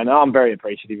me, and I'm very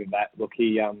appreciative of that. Look,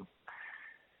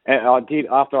 I did,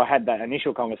 after I had that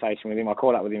initial conversation with him, I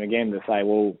caught up with him again to say,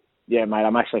 well, yeah, mate,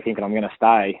 I'm actually thinking I'm going to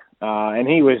stay. And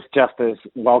he was just as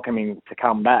welcoming to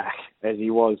come back as he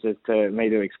was as to me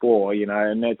to explore,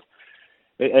 and it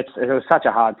was such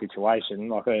a hard situation.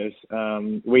 Like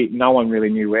no one really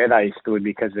knew where they stood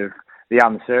because of the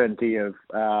uncertainty of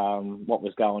what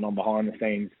was going on behind the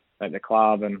scenes at the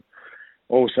club and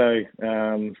also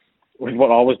with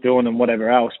what I was doing and whatever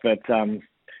else. But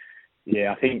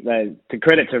I think to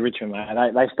credit to Richmond,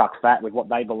 they stuck fat with what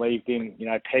they believed in,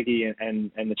 Peggy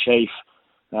and the Chief,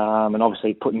 and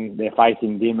obviously putting their faith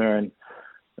in Dimmer, and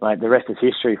the rest is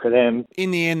history for them.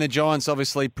 In the end, the Giants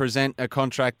obviously present a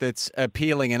contract that's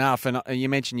appealing enough, and you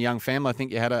mentioned young family. I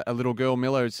think you had a little girl,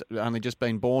 Miller, who's only just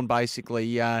been born, basically.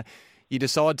 You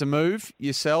decide to move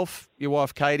yourself, your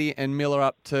wife Katie, and Miller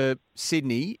up to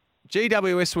Sydney.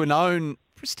 GWS were known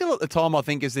still at the time, I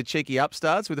think, as the cheeky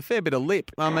upstarts with a fair bit of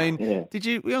lip. I mean, were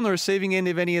you on the receiving end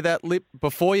of any of that lip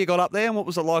before you got up there? And what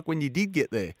was it like when you did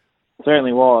get there?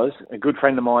 Certainly was. A good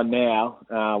friend of mine now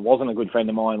wasn't a good friend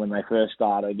of mine when they first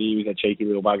started. He was a cheeky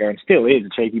little bugger and still is a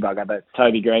cheeky bugger, but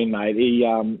Toby Green, mate.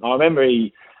 I remember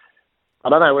I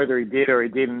don't know whether he did or he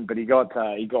didn't, but he got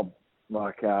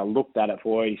looked at it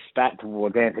for. He spat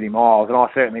towards Anthony Miles, and I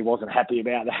certainly wasn't happy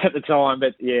about that at the time.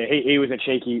 But yeah, he was a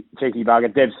cheeky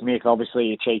bugger. Deb Smith,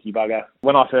 obviously a cheeky bugger.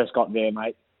 When I first got there,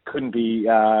 mate, couldn't be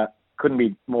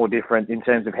more different in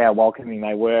terms of how welcoming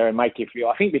they were and make you feel.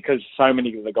 I think because so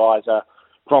many of the guys are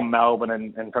from Melbourne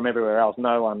and from everywhere else,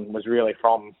 no one was really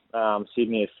from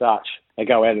Sydney as such. They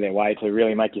go out of their way to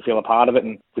really make you feel a part of it,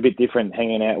 and it's a bit different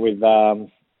hanging out with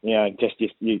just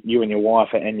you and your wife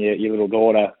and your little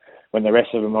daughter, when the rest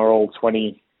of them are all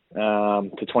 20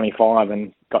 to 25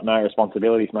 and got no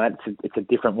responsibilities, mate. It's a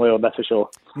different world, that's for sure.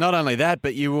 Not only that,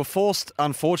 but you were forced,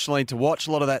 unfortunately, to watch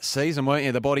a lot of that season, weren't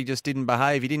you? The body just didn't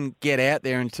behave. You didn't get out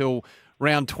there until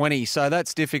round 20, so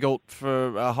that's difficult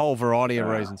for a whole variety of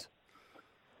reasons.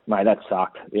 Mate, that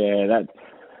sucked. Yeah,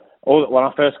 when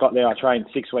I first got there, I trained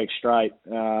 6 weeks straight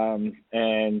and,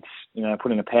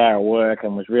 put in a power of work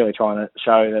and was really trying to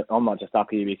show that I'm not just up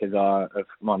here because of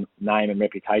my name and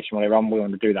reputation, whatever. I'm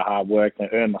willing to do the hard work and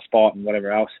earn my spot and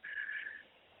whatever else.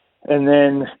 And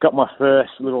then got my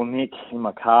first little nick in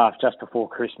my calf just before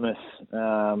Christmas.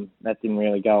 That didn't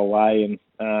really go away.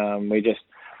 And we just,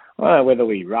 I don't know whether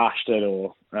we rushed it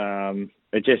or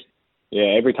it just,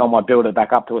 every time I build it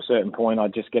back up to a certain point,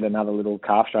 I'd just get another little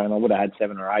calf strain. I would have had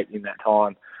 7 or 8 in that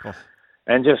time. Oh.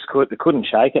 And just couldn't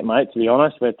shake it, mate, to be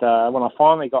honest. But when I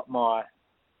finally got my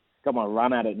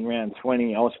run at it in round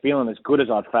 20, I was feeling as good as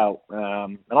I'd felt.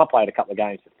 And I played a couple of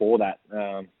games before that.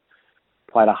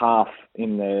 Played a half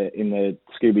in the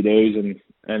Scooby-Doos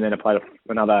and then I played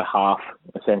another half,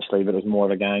 essentially, but it was more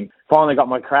of a game. Finally got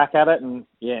my crack at it, and,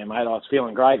 yeah, mate, I was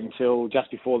feeling great until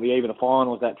just before the eve of the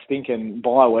finals, that stinking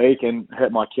bye week, and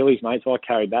hurt my Achilles, mate, so I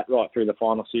carried that right through the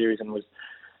final series and was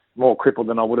more crippled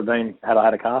than I would have been had I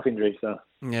had a calf injury. So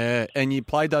yeah, and you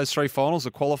played those 3 finals,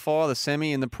 the qualifier, the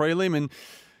semi and the prelim, and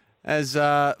as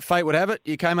fate would have it,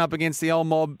 you came up against the old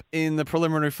mob in the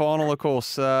preliminary final, of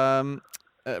course,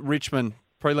 Richmond,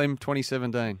 prelim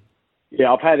 2017.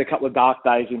 Yeah, I've had a couple of dark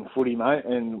days in footy, mate,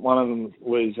 and one of them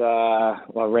was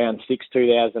round 6,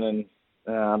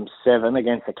 2007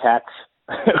 against the Cats.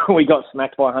 We got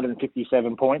smacked by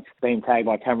 157 points, being tagged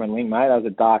by Cameron Ling, mate. That was a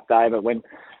dark day, but when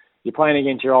you're playing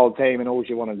against your old team and all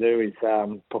you want to do is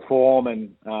perform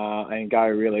and go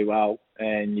really well,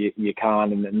 and you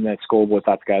can't, and the scoreboard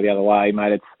starts to go the other way,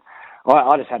 mate.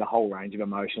 I just had a whole range of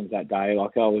emotions that day.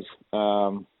 Like I was, I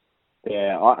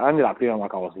ended up feeling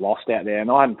like I was lost out there,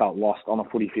 and I hadn't felt lost on a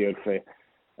footy field for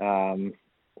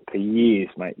years,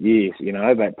 mate, years, you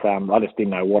know. But I just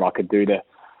didn't know what I could do to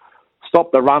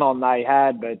stop the run on they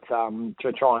had, but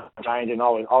to try and change, and I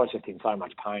was just in so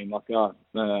much pain. Like I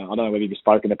don't know whether you've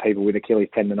spoken to people with Achilles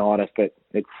tendonitis, but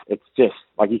it's just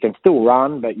like you can still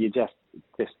run, but you just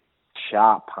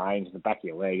sharp pains in the back of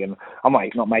your leg. And I'm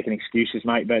not making excuses,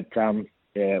 mate, but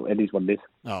it is what it is.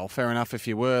 Oh, fair enough if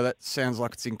you were. That sounds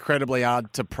like it's incredibly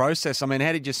hard to process. I mean,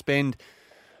 how did you spend...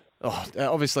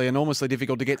 obviously enormously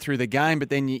difficult to get through the game, but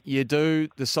then you do,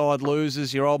 the side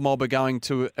loses, your old mob are going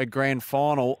to a grand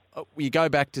final. You go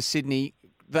back to Sydney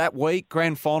that week,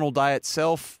 grand final day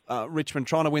itself, Richmond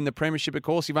trying to win the premiership, of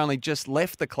course. You've only just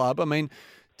left the club. I mean,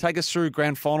 take us through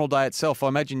grand final day itself. I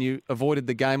imagine you avoided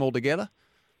the game altogether?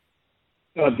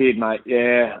 I did, mate,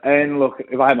 yeah. And look,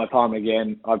 if I had my time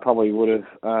again, I probably would have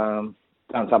done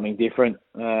something different.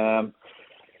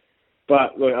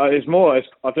 But look, it's more,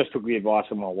 I just took the advice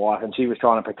of my wife, and she was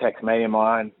trying to protect me and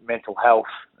my own mental health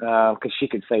because she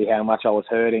could see how much I was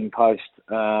hurting post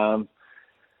the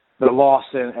loss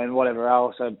and whatever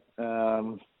else.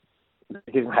 Because,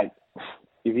 mate,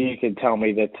 if you could tell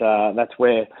me that that's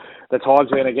where the tide's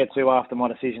going to get to after my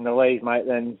decision to leave, mate,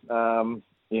 then, no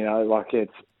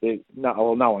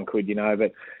one could, you know.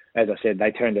 But as I said,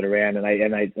 they turned it around, and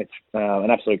it's an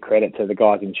absolute credit to the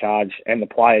guys in charge and the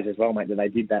players as well, mate, that they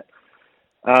did that.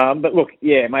 But look,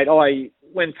 yeah, mate, I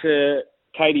went to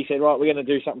Katie, said, right, we're going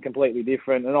to do something completely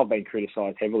different. And I've been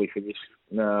criticised heavily for this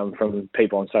from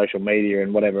people on social media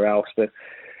and whatever else. But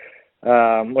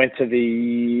went to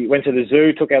the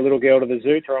zoo, took our little girl to the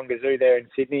zoo, Taronga Zoo there in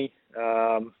Sydney.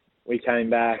 We came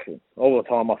back. All the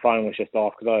time my phone was just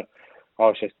off because I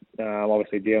was just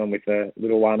obviously dealing with the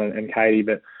little one and Katie.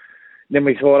 But then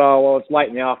we thought, it's late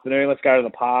in the afternoon, let's go to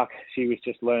the park. She was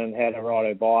just learning how to ride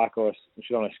her bike, or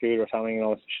she's on a scooter or something.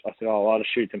 And I said, I'll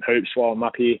just shoot some hoops while I'm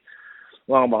up here.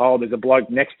 Lo and behold, there's a bloke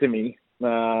next to me.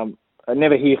 I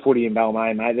never hear footy in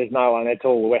Balmain, mate. There's no one. It's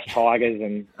all the West Tigers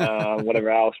and whatever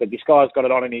else. But this guy's got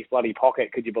it on in his bloody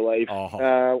pocket, could you believe?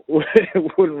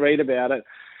 Wouldn't read about it.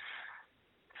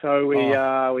 So we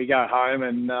go home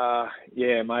and,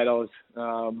 mate, I was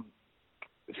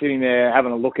sitting there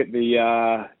having a look at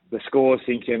the scores,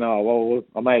 thinking,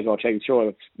 I may as well check it. Sure,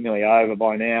 it's nearly over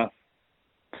by now.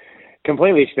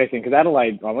 Completely expecting, because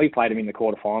Adelaide, when we played them in the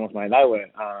quarterfinals, mate,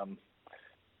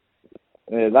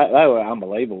 they were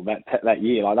unbelievable that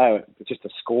year. Like, they were just a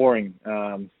scoring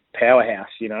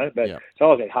powerhouse, you know. But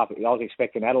so I was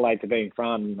expecting Adelaide to be in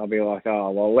front, and I'd be like,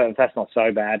 that's not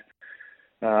so bad.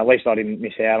 At least I didn't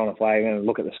miss out on a play. And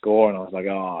look at the score, and I was like,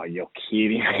 you're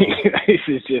kidding me. This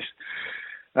is just.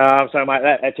 So, mate,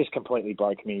 that just completely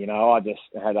broke me, you know. I just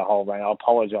had a whole rant. I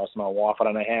apologised to my wife I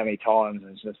don't know how many times.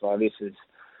 It's just like, this is...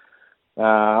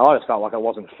 I just felt like it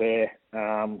wasn't fair.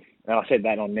 And I said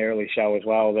that on Nerley's show as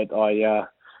well, that I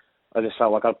just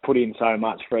felt like I put in so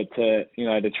much for it to, you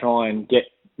know, to try and get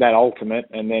that ultimate,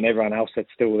 and then everyone else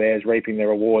that's still there is reaping the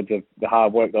rewards of the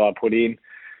hard work that I put in.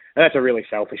 And that's a really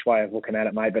selfish way of looking at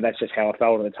it, mate, but that's just how I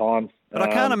felt at the time. But I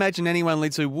can't imagine anyone,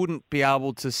 Lids, who wouldn't be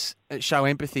able to show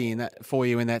empathy for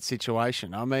you in that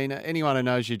situation. I mean, anyone who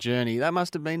knows your journey, that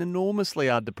must have been enormously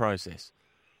hard to process.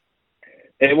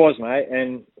 It was, mate.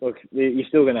 And look, you're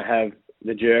still going to have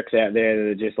the jerks out there that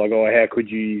are just like, how could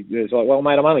you? It's like, well,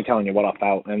 mate, I'm only telling you what I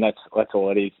felt, and that's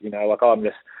all it is. You know, like I'm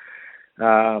just...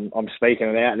 I'm speaking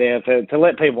it out there to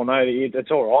let people know that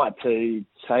it's all right to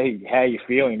say how you're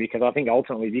feeling, because I think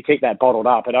ultimately if you keep that bottled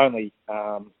up, it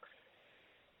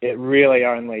really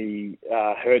only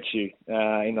hurts you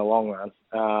in the long run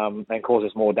and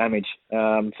causes more damage.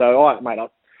 I'm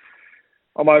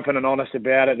open and honest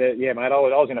about it. That, yeah, mate, I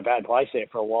was in a bad place there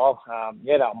for a while.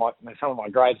 That was some of my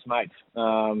greatest mates,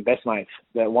 best mates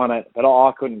that won it, but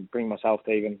I couldn't bring myself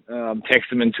to even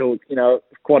text them until, you know,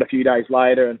 quite a few days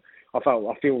later, and I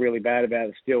feel really bad about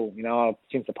it still. You know, I've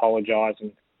since apologised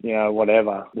and, you know,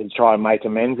 whatever, to try and make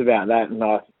amends about that. And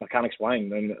I can't explain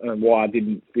and why I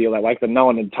didn't feel that way. But no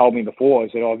one had told me before. I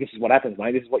said, this is what happens,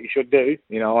 mate. This is what you should do.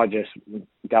 You know, I just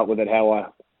dealt with it how I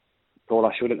thought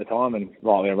I should at the time. And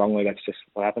rightly or wrongly, that's just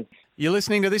what happened. You're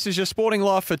listening to This Is Your Sporting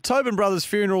Life for Tobin Brothers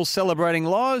Funerals, celebrating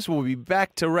lives. We'll be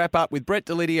back to wrap up with Brett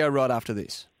Deledio right after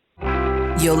this.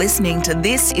 You're listening to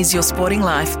This Is Your Sporting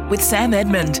Life with Sam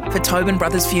Edmund for Tobin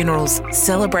Brothers Funerals,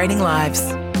 celebrating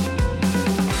lives.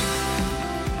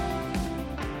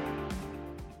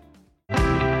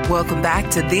 Welcome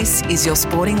back to This Is Your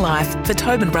Sporting Life for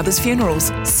Tobin Brothers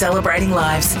Funerals, celebrating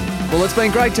lives. Well, it's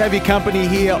been great to have your company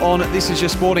here on This Is Your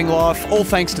Sporting Life. All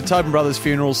thanks to Tobin Brothers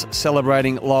Funerals,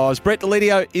 celebrating lives. Brett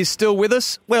Deledio is still with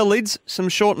us. Well, Lids, some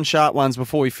short and sharp ones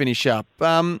before we finish up.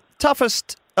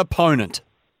 Toughest opponent?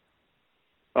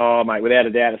 Oh, mate, without a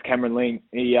doubt, it's Cameron Ling.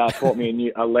 He taught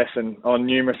me a lesson on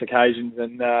numerous occasions,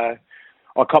 and I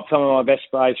copped some of my best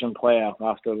sprays from Plough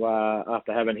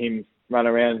after having him run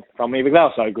around from me. But they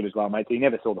were so good as well, mate. He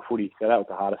never saw the footy, so that was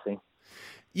the hardest thing.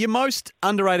 Your most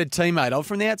underrated teammate?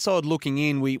 From the outside looking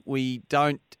in, we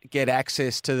don't get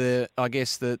access to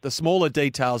the smaller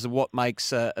details of what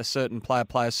makes a certain player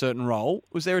play a certain role.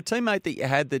 Was there a teammate that you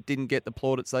had that didn't get the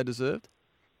plaudits they deserved?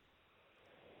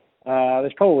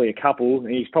 There's probably a couple.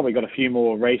 He's probably got a few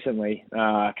more recently.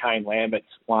 Kane Lambert's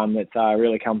one that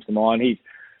really comes to mind. He's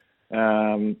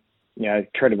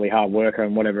incredibly hard worker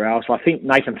and whatever else. I think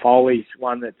Nathan Foley's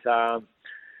one that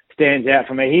stands out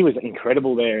for me. He was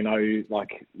incredible there in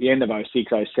the end of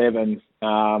 06, 07.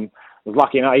 Was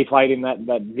lucky enough he played in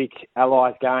that Vic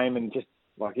Allies game and just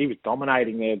he was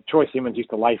dominating there. Troy Simmons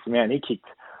used to lace him out and he kicked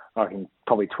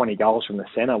probably 20 goals from the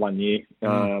centre one year.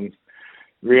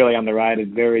 Really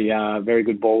underrated, very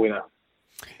good ball winner.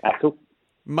 Axel.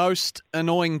 Most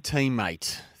annoying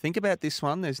teammate. Think about this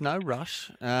one. There's no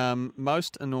rush.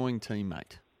 Most annoying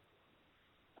teammate.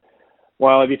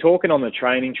 Well, if you're talking on the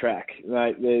training track,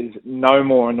 there's no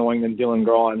more annoying than Dylan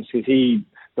Grimes because the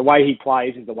way he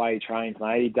plays is the way he trains,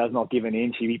 mate. He does not give an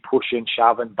inch. He'll be pushing,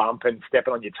 shoving, bumping,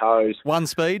 stepping on your toes. One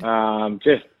speed?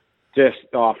 Just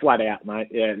flat out, mate.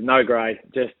 Yeah, no grey.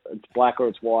 Just it's black or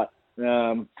it's white.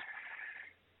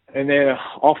 And then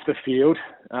off the field,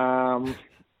 mate,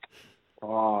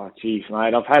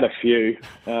 I've had a few.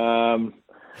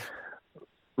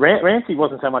 Rancy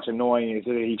wasn't so much annoying as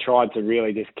he tried to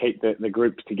really just keep the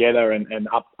groups together and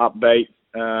upbeat.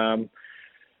 A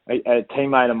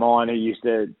teammate of mine who used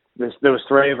to, there was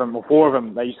three of them, or four of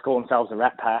them, they used to call themselves the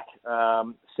Rat Pack.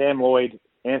 Sam Lloyd,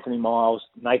 Anthony Miles,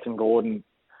 Nathan Gordon,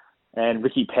 and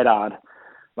Ricky Pettard.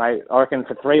 Mate, I reckon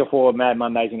for 3 or 4 Mad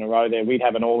Mondays in a row there, we'd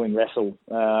have an all-in wrestle.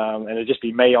 And it'd just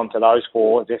be me onto those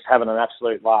four, just having an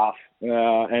absolute laugh.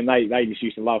 And they just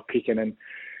used to love picking and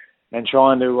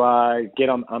trying to get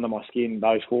under my skin,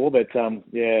 those four. But, I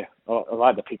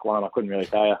had to pick one. I couldn't really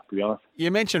tell you, to be honest.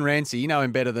 You mentioned Rancy. You know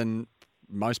him better than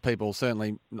most people,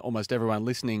 certainly almost everyone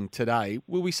listening today.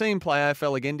 Will we see him play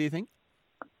AFL again, do you think?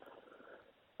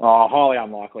 Oh, highly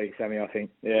unlikely, Sammy, I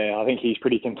think. Yeah, I think he's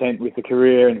pretty content with the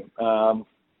career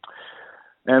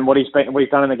and what he's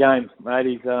done in the game, mate.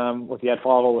 He's he had 5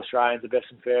 All-Australians, the best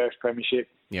and fairest premiership.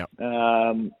 Yeah.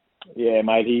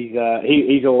 Mate,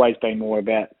 he's always been more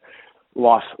about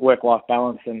work-life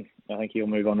balance, and I think he'll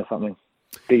move on to something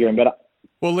bigger and better.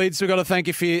 Well, Leeds, we've got to thank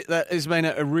you for that. Has been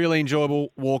a really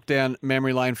enjoyable walk down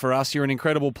memory lane for us. You're an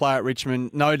incredible player at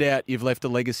Richmond. No doubt you've left a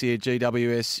legacy at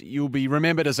GWS. You'll be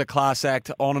remembered as a class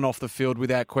act on and off the field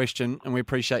without question, and we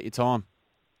appreciate your time.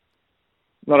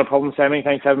 Not a problem, Sammy.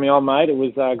 Thanks for having me on, mate. It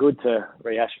was good to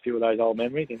rehash a few of those old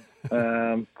memories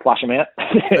and flush them out.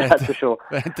 That's for sure.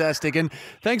 Fantastic. And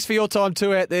thanks for your time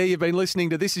too out there. You've been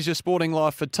listening to This Is Your Sporting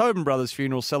Life for Tobin Brothers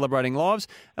Funerals, celebrating lives.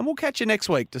 And we'll catch you next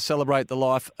week to celebrate the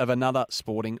life of another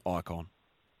sporting icon.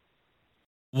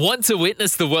 Want to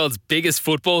witness the world's biggest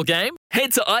football game?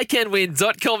 Head to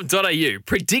iCanWin.com.au,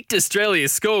 predict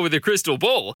Australia's score with a crystal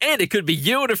ball, and it could be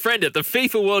you and a friend at the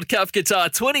FIFA World Cup Qatar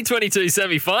 2022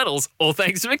 semi-finals, all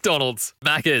thanks to McDonald's.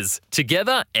 Maccas,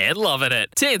 together and loving it.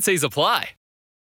 TNCs apply.